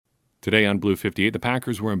Today on Blue 58, the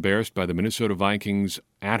Packers were embarrassed by the Minnesota Vikings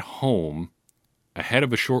at home ahead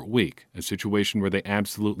of a short week, a situation where they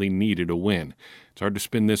absolutely needed a win. It's hard to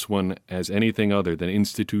spin this one as anything other than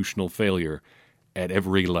institutional failure at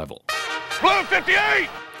every level. Blue 58!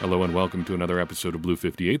 Hello and welcome to another episode of Blue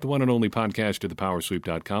 58, the one and only podcast at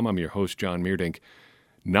thepowersweep.com. I'm your host, John Meerdink.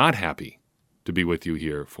 Not happy to be with you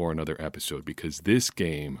here for another episode because this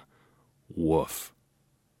game, woof.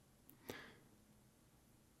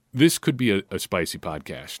 This could be a spicy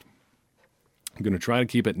podcast. I'm going to try to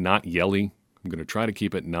keep it not yelly. I'm going to try to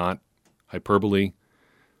keep it not hyperbole.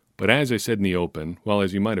 But as I said in the open, well,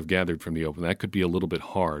 as you might have gathered from the open, that could be a little bit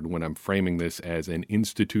hard when I'm framing this as an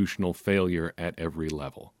institutional failure at every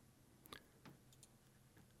level.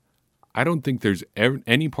 I don't think there's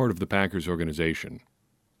any part of the Packers organization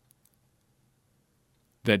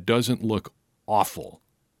that doesn't look awful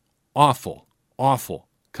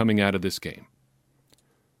coming out of this game.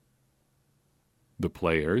 The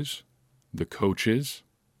players, the coaches,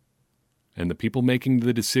 and the people making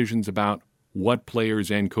the decisions about what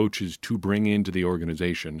players and coaches to bring into the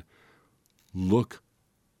organization look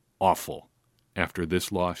awful after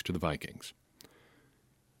this loss to the Vikings.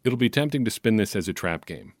 It'll be tempting to spin this as a trap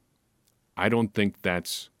game. I don't think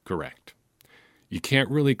that's correct. You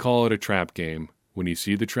can't really call it a trap game when you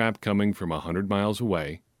see the trap coming from 100 miles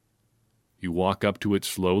away. You walk up to it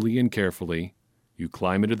slowly and carefully, you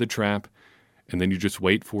climb into the trap, and then you just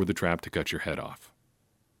wait for the trap to cut your head off.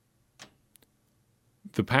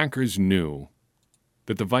 The Packers knew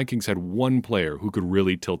that the Vikings had one player who could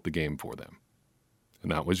really tilt the game for them, and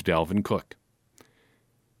that was Dalvin Cook.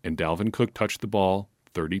 And Dalvin Cook touched the ball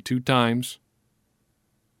 32 times,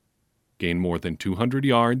 gained more than 200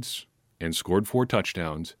 yards, and scored 4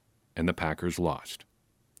 touchdowns, and the Packers lost.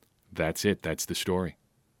 That's it. That's the story.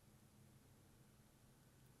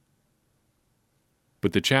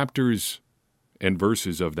 But the chapters and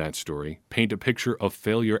verses of that story paint a picture of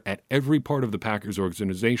failure at every part of the Packers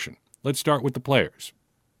organization. Let's start with the players.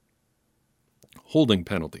 Holding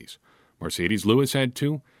penalties. Mercedes Lewis had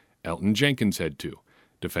 2. Elton Jenkins had 2.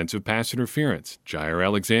 Defensive pass interference. Jair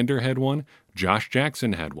Alexander had 1. Josh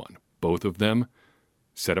Jackson had 1. Both of them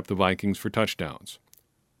set up the Vikings for touchdowns.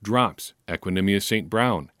 Drops. Equanimeous St.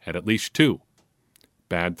 Brown had at least 2.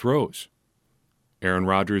 Bad throws. Aaron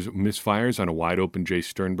Rodgers misfires on a wide-open Jay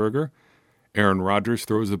Sternberger. Aaron Rodgers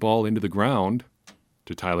throws the ball into the ground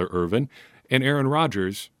to Tyler Ervin. And Aaron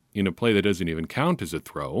Rodgers, in a play that doesn't even count as a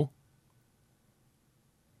throw,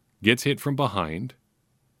 gets hit from behind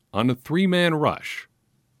on a 3-man rush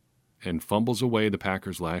and fumbles away the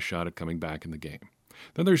Packers' last shot at coming back in the game.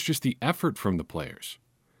 Then there's just the effort from the players.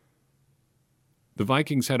 The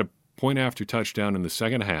Vikings had a point-after touchdown in the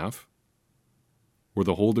second half where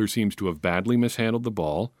the holder seems to have badly mishandled the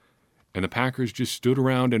ball, and the Packers just stood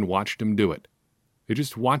around and watched him do it. They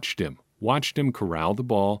just watched him corral the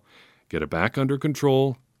ball, get it back under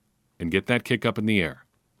control, and get that kick up in the air.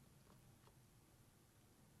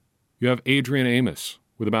 You have Adrian Amos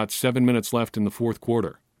with about 7 minutes left in the fourth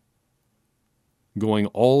quarter, going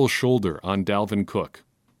all shoulder on Dalvin Cook,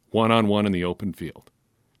 one-on-one in the open field.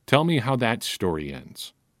 Tell me how that story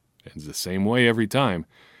ends. It ends the same way every time,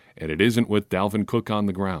 and it isn't with Dalvin Cook on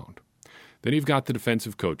the ground. Then you've got the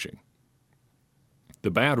defensive coaching. The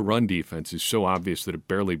bad run defense is so obvious that it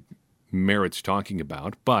barely merits talking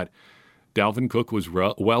about, but Dalvin Cook was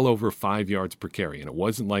well over 5 yards per carry, and it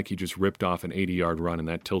wasn't like he just ripped off an 80-yard run and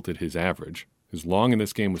that tilted his average. His long in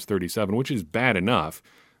this game was 37, which is bad enough,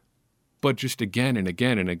 but just again and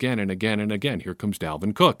again and again and again and again, here comes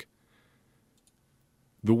Dalvin Cook.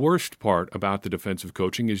 The worst part about the defensive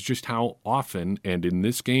coaching is just how often, and in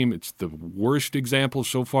this game it's the worst example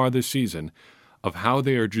so far this season, of how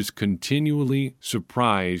they are just continually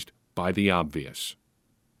surprised by the obvious.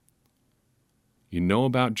 You know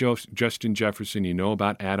about Justin Jefferson, you know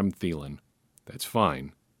about Adam Thielen. That's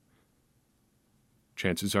fine.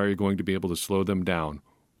 Chances are you're going to be able to slow them down.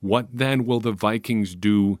 What then will the Vikings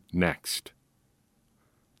do next?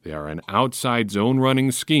 They are an outside zone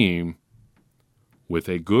running scheme with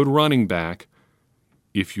a good running back.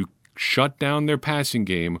 If you shut down their passing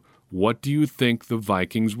game, what do you think the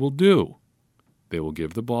Vikings will do? They will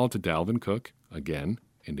give the ball to Dalvin Cook again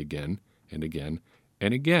and again and again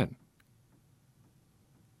and again.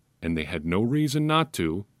 And they had no reason not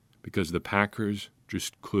to, because the Packers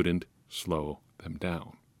just couldn't slow them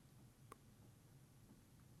down.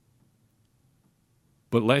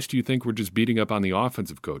 But lest you think we're just beating up on the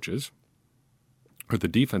offensive coaches or the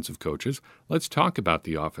defensive coaches, let's talk about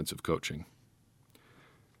the offensive coaching.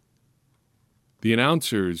 The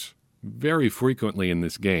announcers very frequently in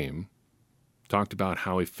this game talked about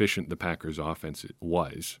how efficient the Packers' offense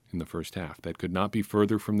was in the first half. That could not be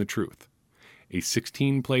further from the truth. A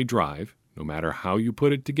 16-play drive, no matter how you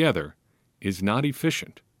put it together, is not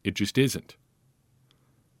efficient. It just isn't.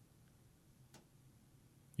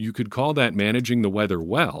 You could call that managing the weather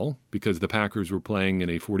well, because the Packers were playing in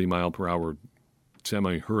a 40-mile-per-hour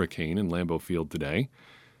semi-hurricane in Lambeau Field today.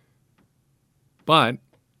 But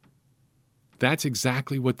that's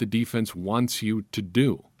exactly what the defense wants you to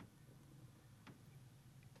do.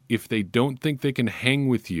 If they don't think they can hang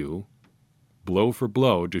with you, blow for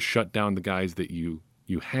blow, just shut down the guys that you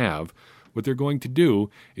have, what they're going to do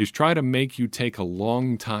is try to make you take a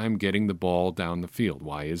long time getting the ball down the field.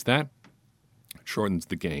 Why is that? It shortens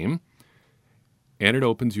the game, and it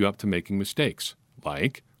opens you up to making mistakes,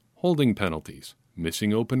 like holding penalties,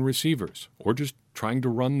 missing open receivers, or just trying to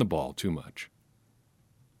run the ball too much.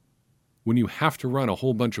 When you have to run a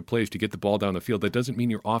whole bunch of plays to get the ball down the field, that doesn't mean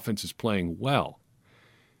your offense is playing well.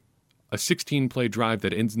 A 16-play drive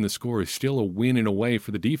that ends in the score is still a win in a way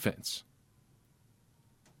for the defense.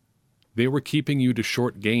 They were keeping you to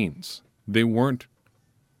short gains. They weren't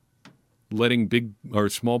letting big or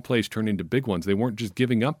small plays turn into big ones. They weren't just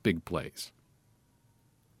giving up big plays.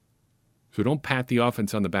 So don't pat the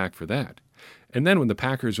offense on the back for that. And then when the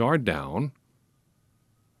Packers are down,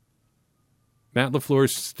 Matt LaFleur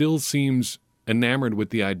still seems enamored with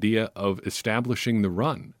the idea of establishing the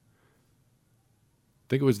run. I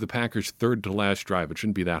think it was the Packers' third to last drive. It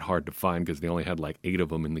shouldn't be that hard to find because they only had like 8 of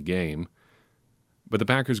them in the game. But the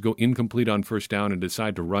Packers go incomplete on first down and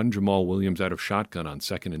decide to run Jamal Williams out of shotgun on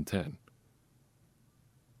 2nd and 10.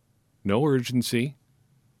 No urgency.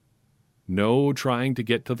 No trying to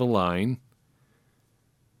get to the line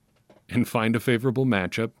and find a favorable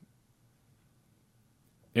matchup.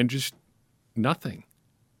 And just nothing.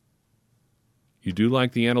 You do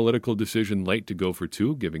like the analytical decision late to go for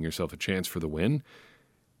 2, giving yourself a chance for the win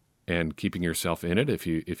and keeping yourself in it if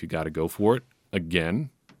you got to go for it again.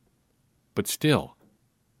 But still,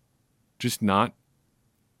 just not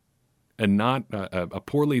a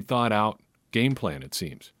poorly thought out game plan, it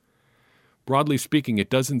seems. Broadly speaking, it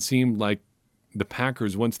doesn't seem like the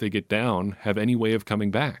Packers, once they get down, have any way of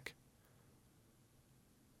coming back.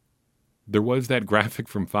 There was that graphic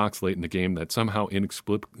from Fox late in the game that somehow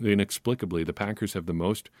inexplicably the Packers have the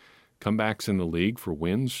most comebacks in the league for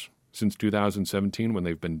wins since 2017 when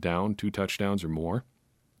they've been down 2 touchdowns or more.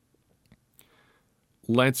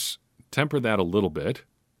 Let's temper that a little bit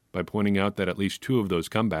by pointing out that at least 2 of those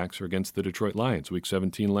comebacks are against the Detroit Lions, Week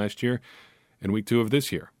 17 last year and Week 2 of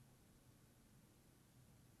this year.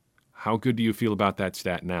 How good do you feel about that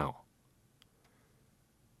stat now?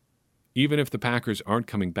 Even if the Packers aren't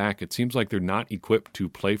coming back, it seems like they're not equipped to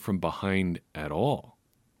play from behind at all.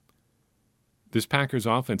 This Packers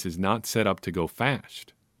offense is not set up to go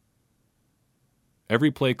fast. Every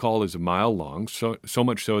play call is a mile long, so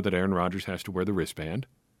much so that Aaron Rodgers has to wear the wristband.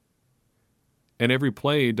 And every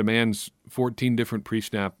play demands 14 different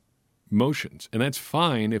pre-snap motions. And that's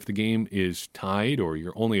fine if the game is tied or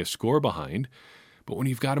you're only a score behind. But when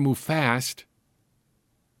you've got to move fast,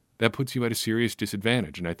 that puts you at a serious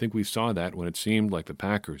disadvantage. And I think we saw that when it seemed like the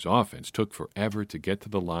Packers' offense took forever to get to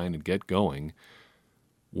the line and get going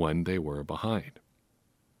when they were behind.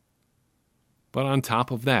 But on top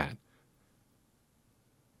of that,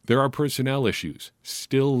 there are personnel issues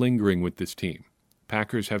still lingering with this team.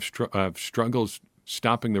 Packers have struggles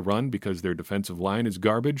stopping the run because their defensive line is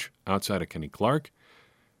garbage outside of Kenny Clark,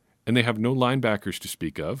 and they have no linebackers to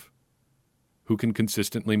speak of who can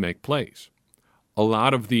consistently make plays. A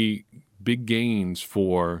lot of the big gains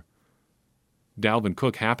for Dalvin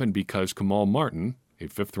Cook happened because Kamal Martin, a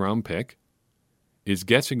 5th-round pick, is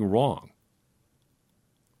guessing wrong.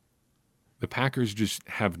 The Packers just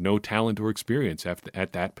have no talent or experience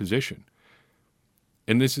at that position.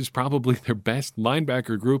 And this is probably their best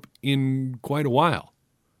linebacker group in quite a while.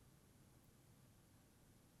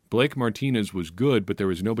 Blake Martinez was good, but there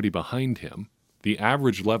was nobody behind him. The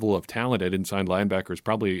average level of talent at inside linebacker is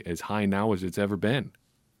probably as high now as it's ever been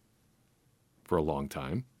for a long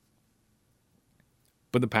time.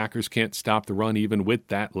 But the Packers can't stop the run even with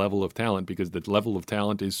that level of talent because the level of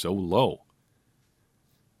talent is so low.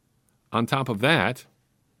 On top of that,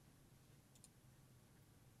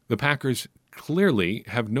 the Packers clearly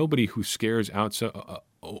have nobody who scares outside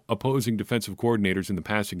opposing defensive coordinators in the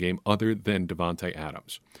passing game other than Davante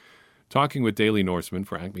Adams. Talking with Daily Norseman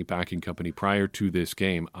for Acme Packing Company prior to this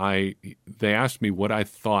game, they asked me what I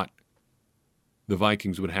thought the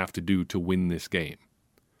Vikings would have to do to win this game.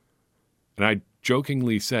 And I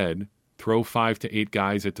jokingly said, throw 5 to 8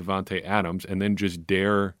 guys at Davante Adams and then just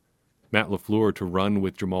dare Matt LaFleur to run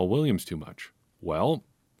with Jamal Williams too much. Well,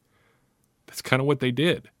 That's kind of what they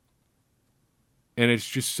did. And it's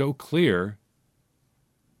just so clear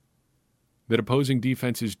that opposing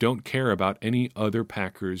defenses don't care about any other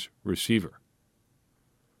Packers receiver.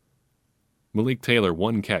 Malik Taylor,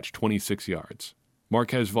 1 catch, 26 yards.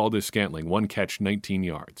 Marquez Valdes-Scantling, 1 catch, 19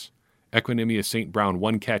 yards. Equanimeous St. Brown,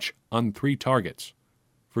 1 catch on 3 targets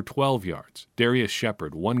for 12 yards. Darius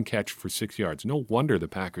Shepard, 1 catch for 6 yards. No wonder the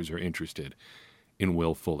Packers are interested in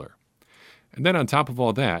Will Fuller. And then on top of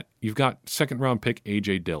all that, you've got second-round pick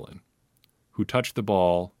A.J. Dillon, who touched the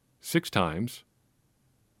ball 6 times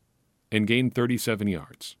and gained 37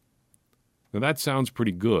 yards. Now that sounds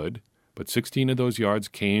pretty good, but 16 of those yards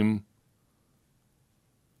came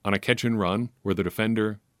on a catch and run where the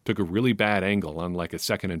defender took a really bad angle on like a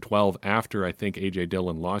 2nd and 12 after I think A.J.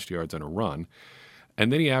 Dillon lost yards on a run.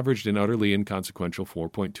 And then he averaged an utterly inconsequential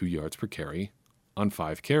 4.2 yards per carry on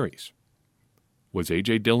 5 carries. Was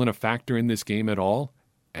A.J. Dillon a factor in this game at all?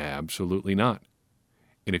 Absolutely not.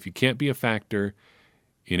 And if you can't be a factor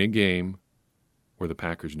in a game where the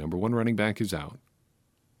Packers' number 1 running back is out,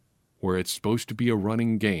 where it's supposed to be a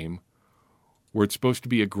running game, where it's supposed to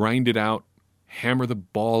be a grinded out, hammer the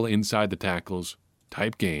ball inside the tackles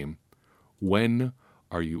type game, when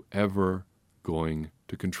are you ever going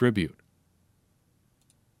to contribute?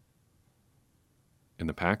 And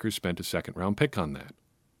the Packers spent a second-round pick on that.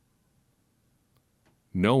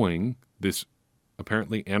 Knowing this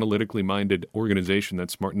apparently analytically minded organization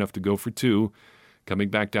that's smart enough to go for 2, coming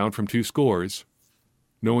back down from 2 scores,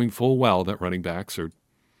 knowing full well that running backs are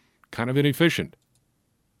kind of inefficient.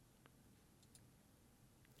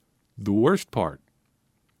 The worst part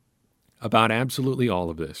about absolutely all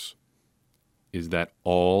of this is that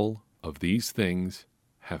all of these things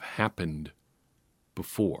have happened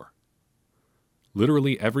before.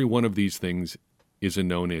 Literally every one of these things is a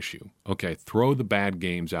known issue. Okay, throw the bad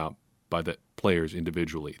games out by the players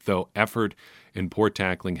individually, though effort and poor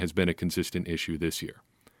tackling has been a consistent issue this year.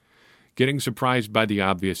 Getting surprised by the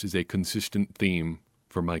obvious is a consistent theme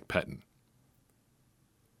for Mike Pettin.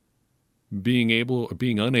 Being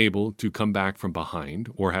unable to come back from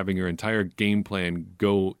behind or having your entire game plan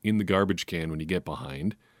go in the garbage can when you get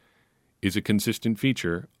behind is a consistent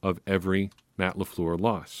feature of every Matt LaFleur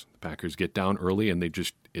loss. The Packers get down early and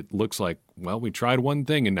it looks like, well, we tried one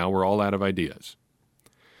thing and now we're all out of ideas.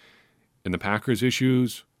 And the Packers'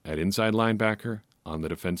 issues at inside linebacker, on the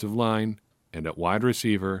defensive line, and at wide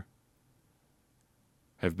receiver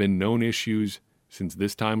have been known issues since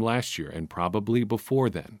this time last year and probably before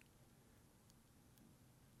then.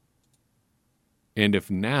 And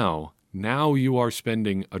if now you are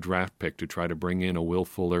spending a draft pick to try to bring in a Will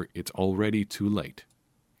Fuller, it's already too late.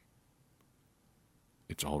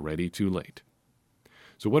 It's already too late.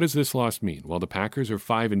 So what does this loss mean? Well, the Packers are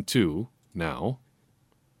 5-2 now,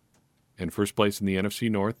 and first place in the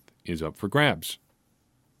NFC North is up for grabs.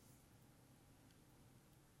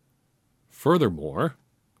 Furthermore,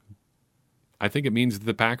 I think it means that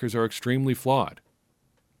the Packers are extremely flawed.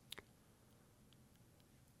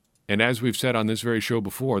 And as we've said on this very show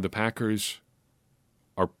before, the Packers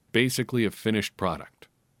are basically a finished product.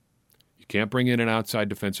 You can't bring in an outside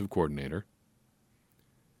defensive coordinator.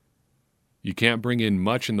 You can't bring in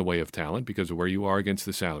much in the way of talent because of where you are against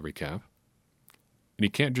the salary cap. And you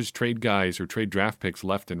can't just trade guys or trade draft picks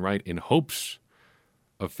left and right in hopes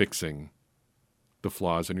of fixing the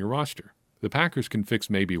flaws in your roster. The Packers can fix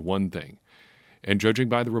maybe one thing. And judging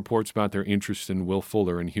by the reports about their interest in Will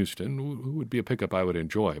Fuller in Houston, who would be a pickup I would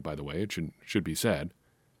enjoy, by the way, it should be said,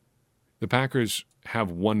 the Packers have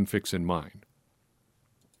one fix in mind.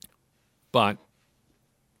 But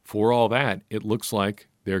for all that, it looks like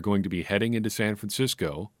they're going to be heading into San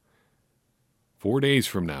Francisco 4 days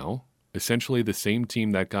from now, essentially the same team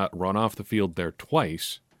that got run off the field there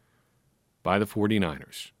twice by the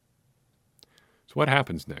 49ers. So what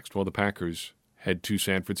happens next? Well, the Packers head to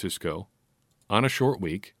San Francisco on a short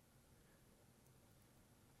week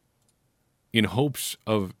in hopes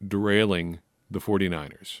of derailing the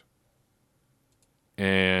 49ers.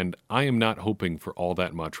 And I am not hoping for all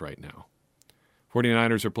that much right now.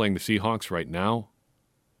 49ers are playing the Seahawks right now.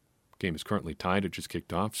 Game is currently tied. It just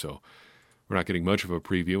kicked off, so we're not getting much of a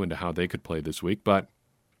preview into how they could play this week. But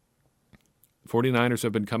 49ers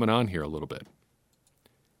have been coming on here a little bit.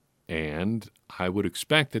 And I would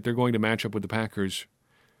expect that they're going to match up with the Packers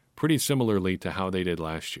pretty similarly to how they did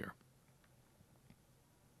last year.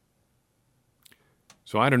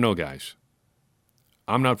 So I don't know, guys.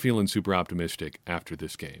 I'm not feeling super optimistic after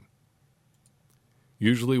this game.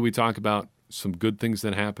 Usually we talk about some good things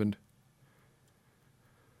that happened,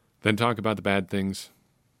 then talk about the bad things,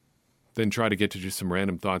 then try to get to just some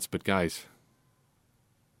random thoughts. But guys,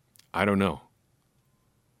 I don't know.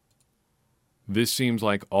 This seems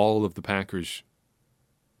like all of the Packers'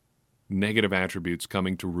 negative attributes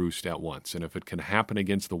coming to roost at once. And if it can happen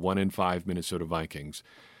against the 1-5 Minnesota Vikings,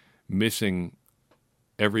 missing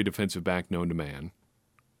every defensive back known to man,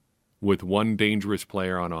 with one dangerous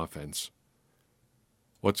player on offense,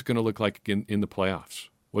 what's it going to look like in the playoffs?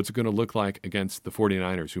 What's it going to look like against the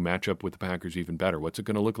 49ers, who match up with the Packers even better? What's it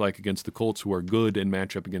going to look like against the Colts, who are good and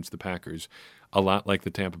match up against the Packers a lot like the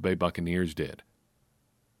Tampa Bay Buccaneers did?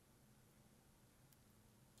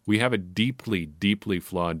 We have a deeply, deeply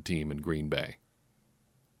flawed team in Green Bay.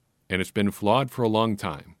 And it's been flawed for a long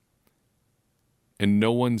time. And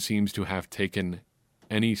no one seems to have taken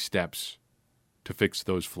any steps to fix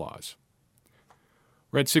those flaws.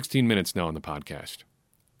 We're at 16 minutes now on the podcast.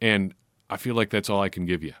 And I feel like that's all I can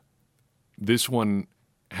give you. This one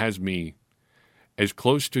has me as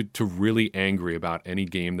close to really angry about any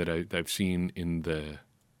game that I've seen in the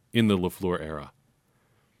LaFleur era.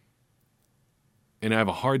 And I have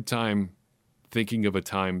a hard time thinking of a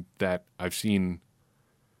time that I've seen,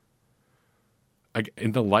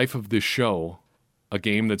 in the life of this show, a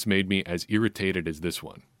game that's made me as irritated as this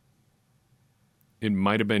one. It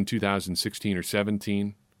might have been 2016 or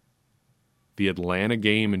 17. The Atlanta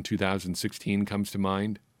game in 2016 comes to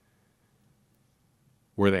mind,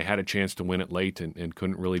 where they had a chance to win it late and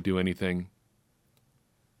couldn't really do anything.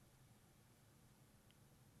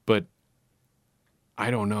 But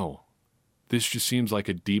I don't know. This just seems like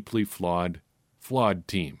a deeply flawed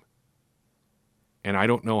team. And I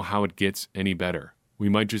don't know how it gets any better. We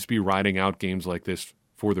might just be riding out games like this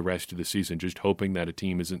for the rest of the season, just hoping that a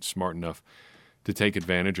team isn't smart enough to take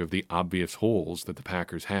advantage of the obvious holes that the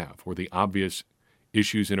Packers have, or the obvious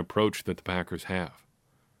issues in approach that the Packers have.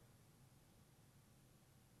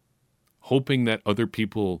 Hoping that other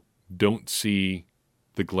people don't see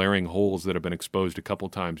the glaring holes that have been exposed a couple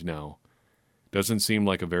times now doesn't seem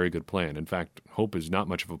like a very good plan. In fact, hope is not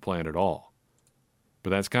much of a plan at all. But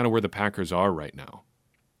that's kind of where the Packers are right now.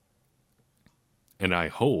 And I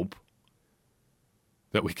hope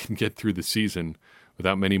that we can get through the season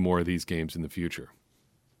without many more of these games in the future.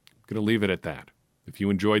 I'm going to leave it at that. If you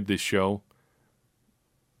enjoyed this show,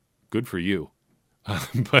 good for you.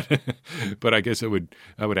 But I guess I would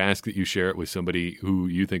ask that you share it with somebody who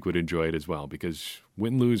you think would enjoy it as well, because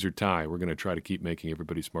win, lose, or tie, we're going to try to keep making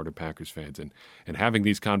everybody smarter Packers fans. And having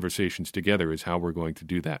these conversations together is how we're going to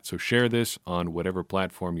do that. So share this on whatever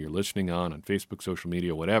platform you're listening on Facebook, social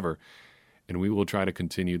media, whatever, and we will try to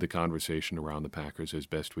continue the conversation around the Packers as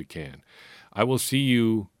best we can. I will see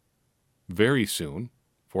you very soon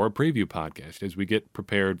for a preview podcast as we get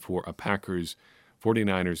prepared for a Packers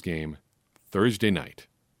 49ers game Thursday night.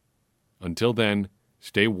 Until then,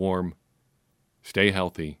 stay warm, stay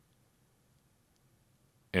healthy,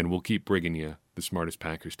 and we'll keep bringing you the smartest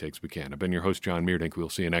Packers takes we can. I've been your host, John Meerdink. We'll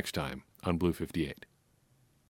see you next time on Blue 58.